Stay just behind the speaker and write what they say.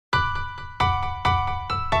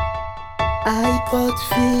iPod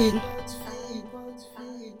feel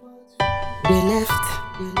the left,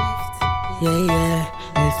 yeah,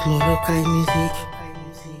 it's Moroccan music,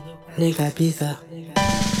 nigga pizza.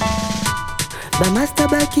 Ba master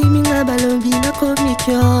baki minga balombi na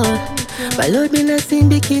komikyo, balobi na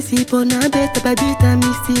simbi kisi pona beta babita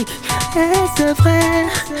mystique. C'est vrai,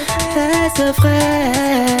 c'est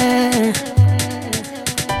vrai.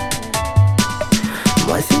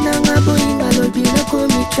 Moi si nanga boyinga alobi na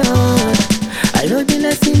komikyo, alobi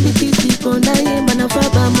na simbi kisi pona yemba na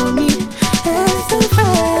faba momi. C'est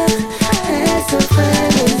vrai, c'est vrai,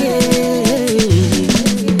 yeah.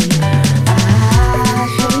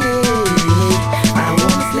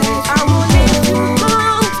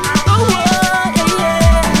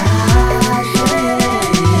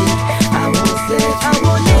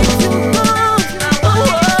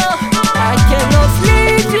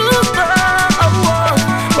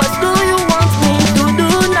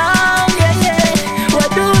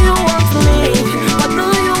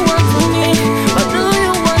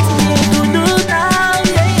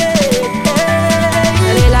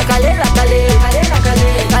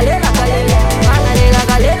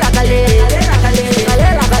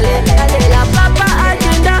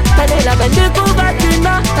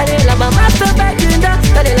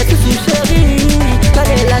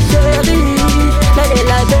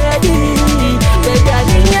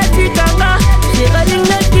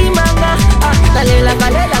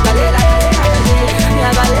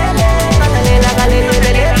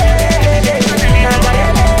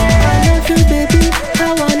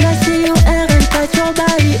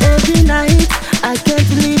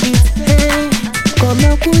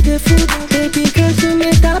 Baby girl, tu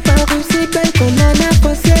m'es apparu si belle qu'on en a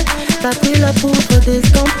pensé. T'as pris la poudre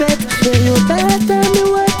d'escampette. J'ai eu belle, tell me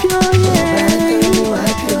what you're, yeah.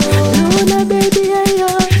 Luna baby, yeah,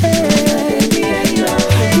 yeah.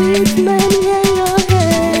 Hitman, yeah, yeah.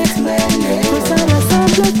 Pour ça, la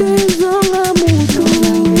simple des hommes à moutou.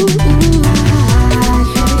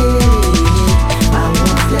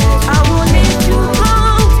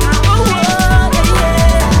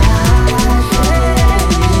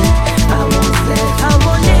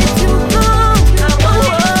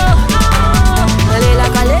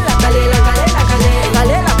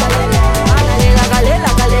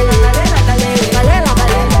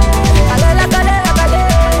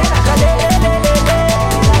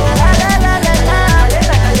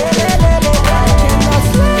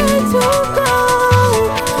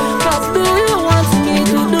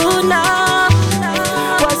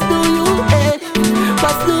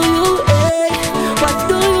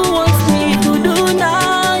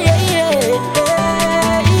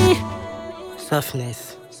 Softness.